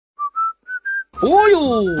哦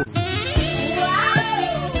呦！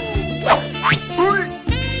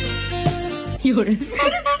有人！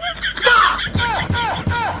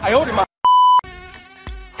哎呦我的妈！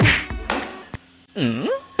嗯？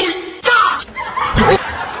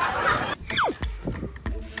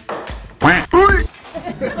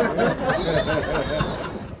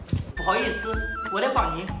不好意思，我来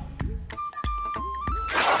帮你。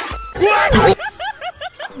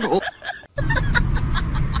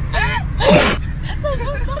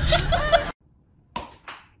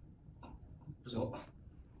不是我。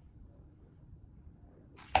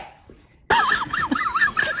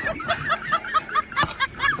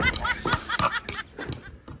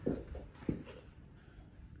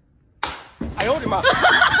哎呦我的妈！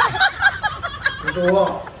不是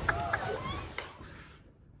我。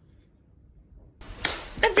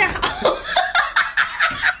大家好。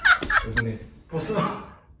不是你，不是，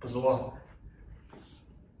不是我。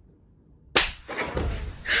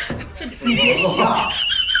你别笑。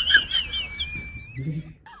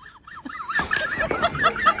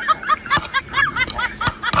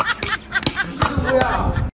对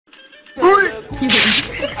呀。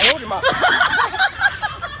哎呦我的妈！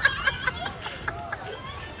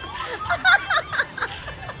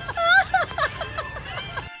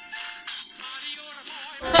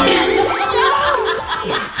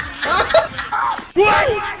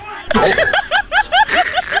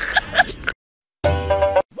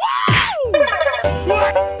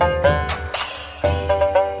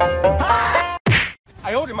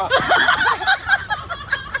哎呦我的妈！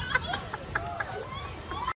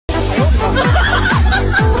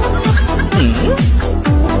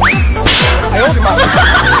哎呦我的妈！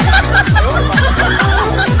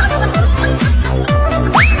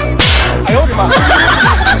哎呦我的妈！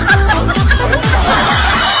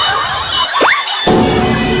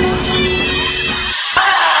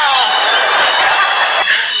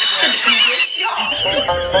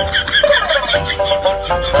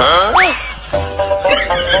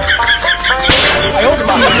哎呦我的妈！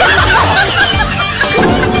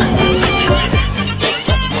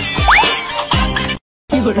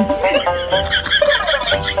有人！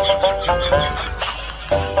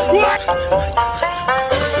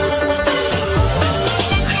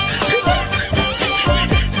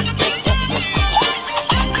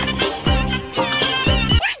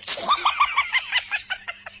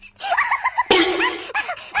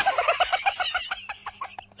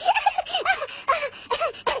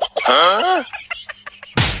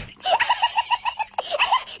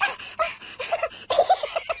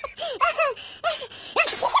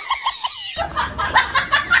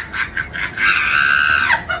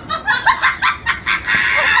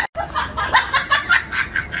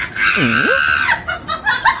嗯？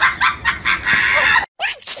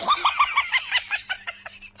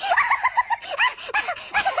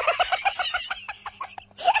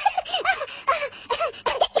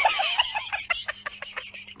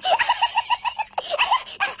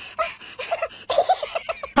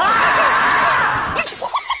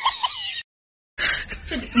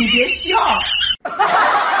你别笑。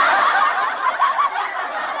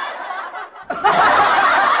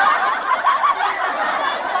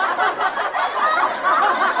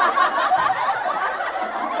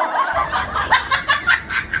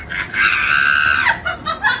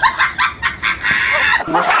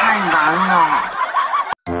我太难了。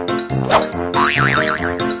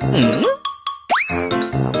嗯？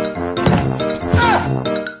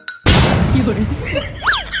有人！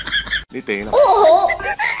你对了。哦。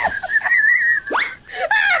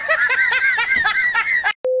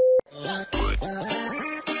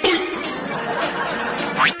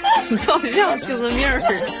你照相就是命儿。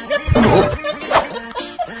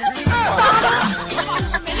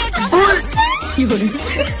有人！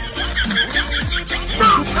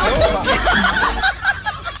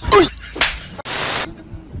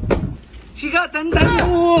七哥，等等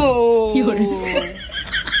我。有人！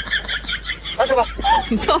上去吧。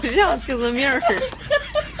你照相就是命儿。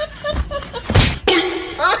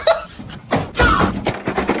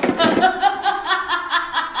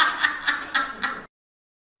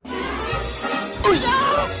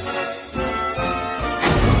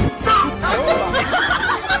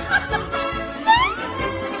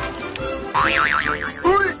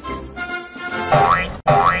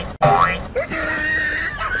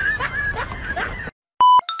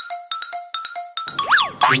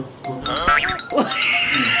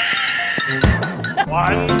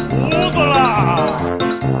完犊子了！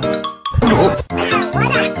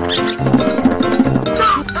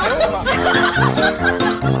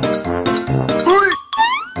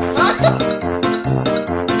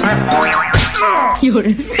有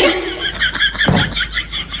人。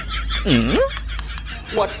嗯，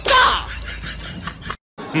我大。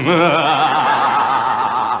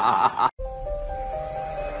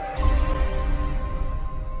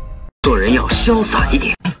做人要潇洒一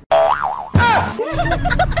点。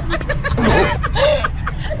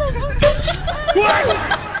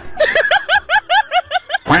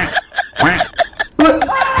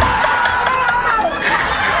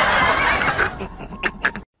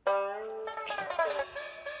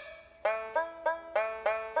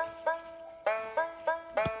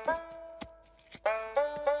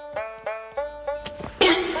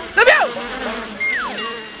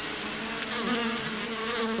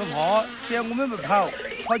老婆，既然我们不跑，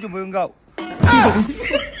跑就不用搞。没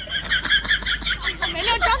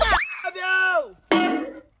料招他。拉表，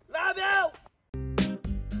拉表。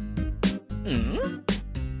嗯，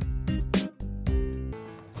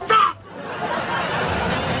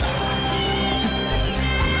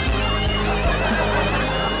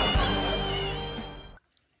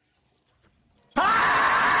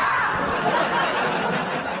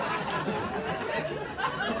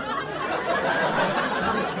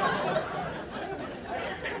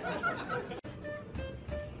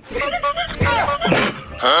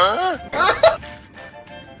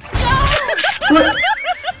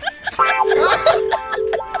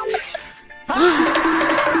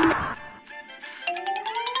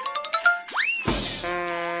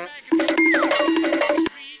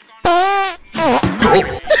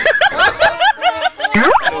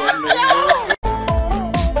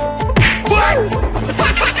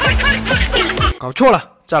搞错了，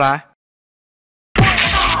再来。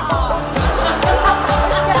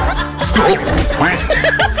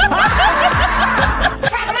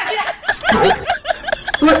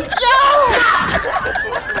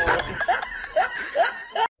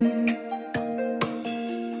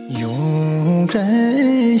用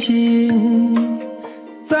真心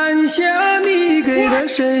攒下你给的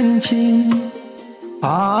深情，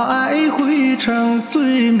爱汇成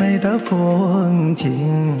最美的风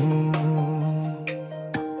景。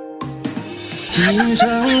今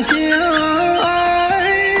生相爱，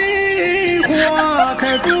花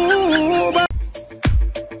开不败。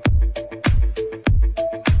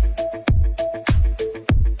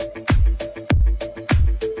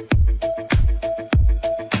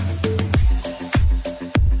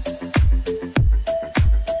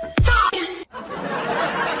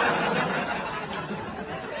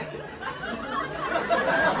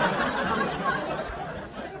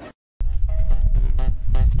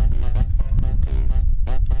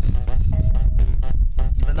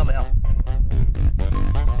你闻到没有？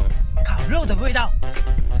烤肉的味道。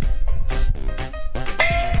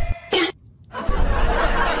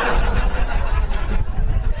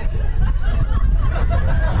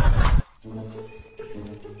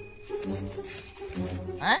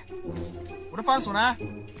哎，我的番薯呢？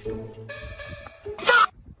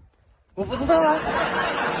我不知道啊。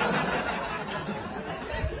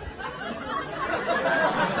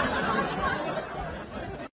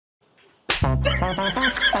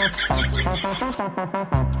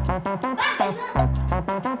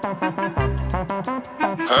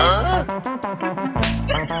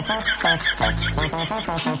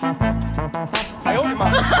哎呦我的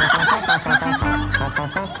妈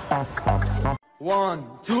！One,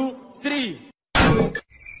 two, three。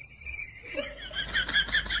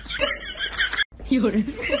有人。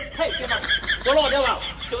嘿，对吧？我老电话，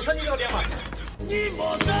就是你这个电话。你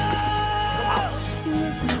莫走！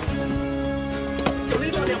就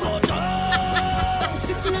你这个电话。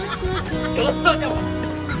就是这个电话。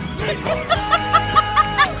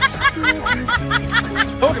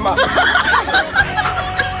我的妈！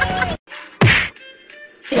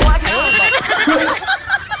花钱。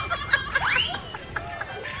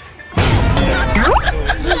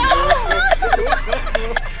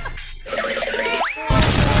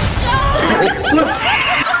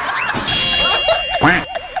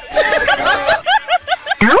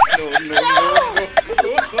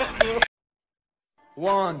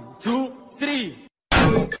One, two, three。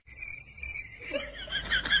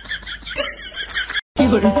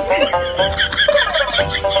有人。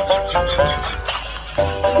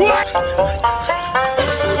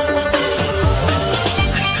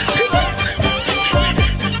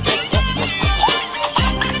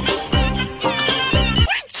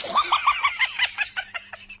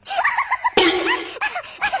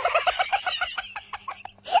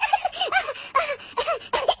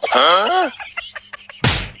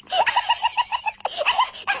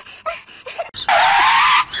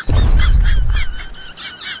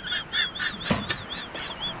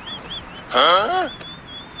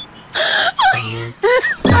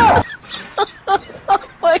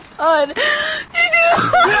god.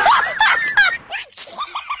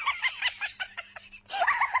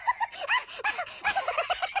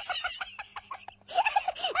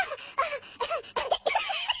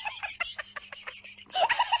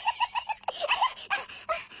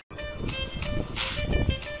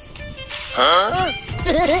 Huh?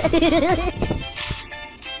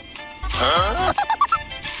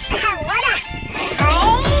 看我的！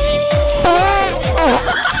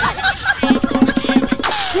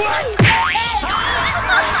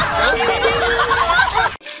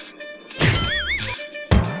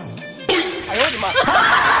哎呦我的妈！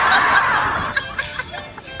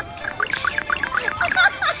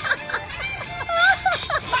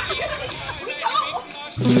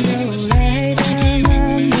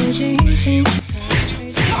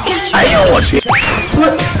哎呦我去！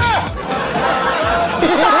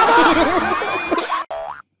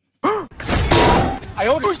哎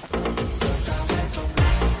呦我的！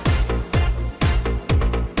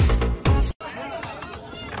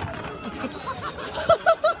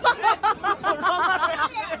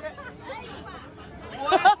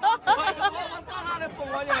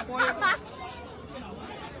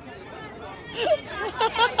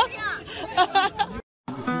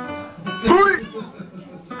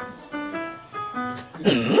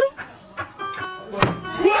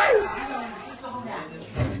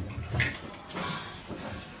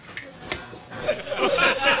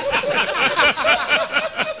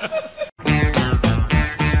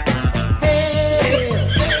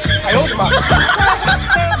哎呦我的妈！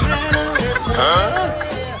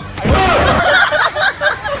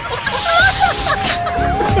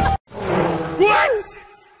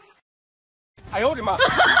哎呦我的妈！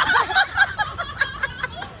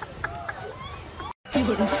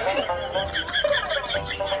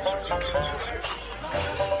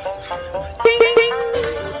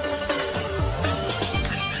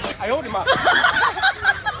哎呦我的妈！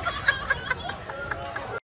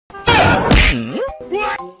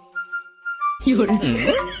有人。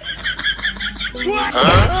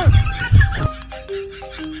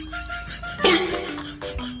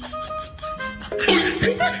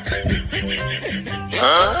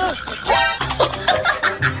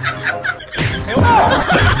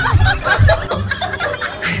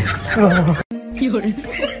有人。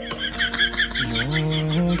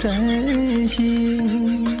用真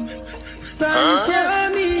心攒下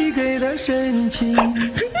你给的深情，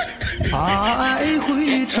爱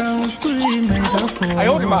会成最美的风景。哎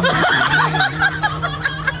呦我的妈！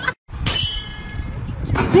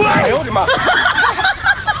哎呦我的妈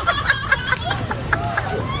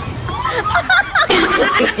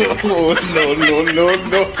！No no no no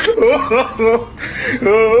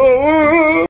no！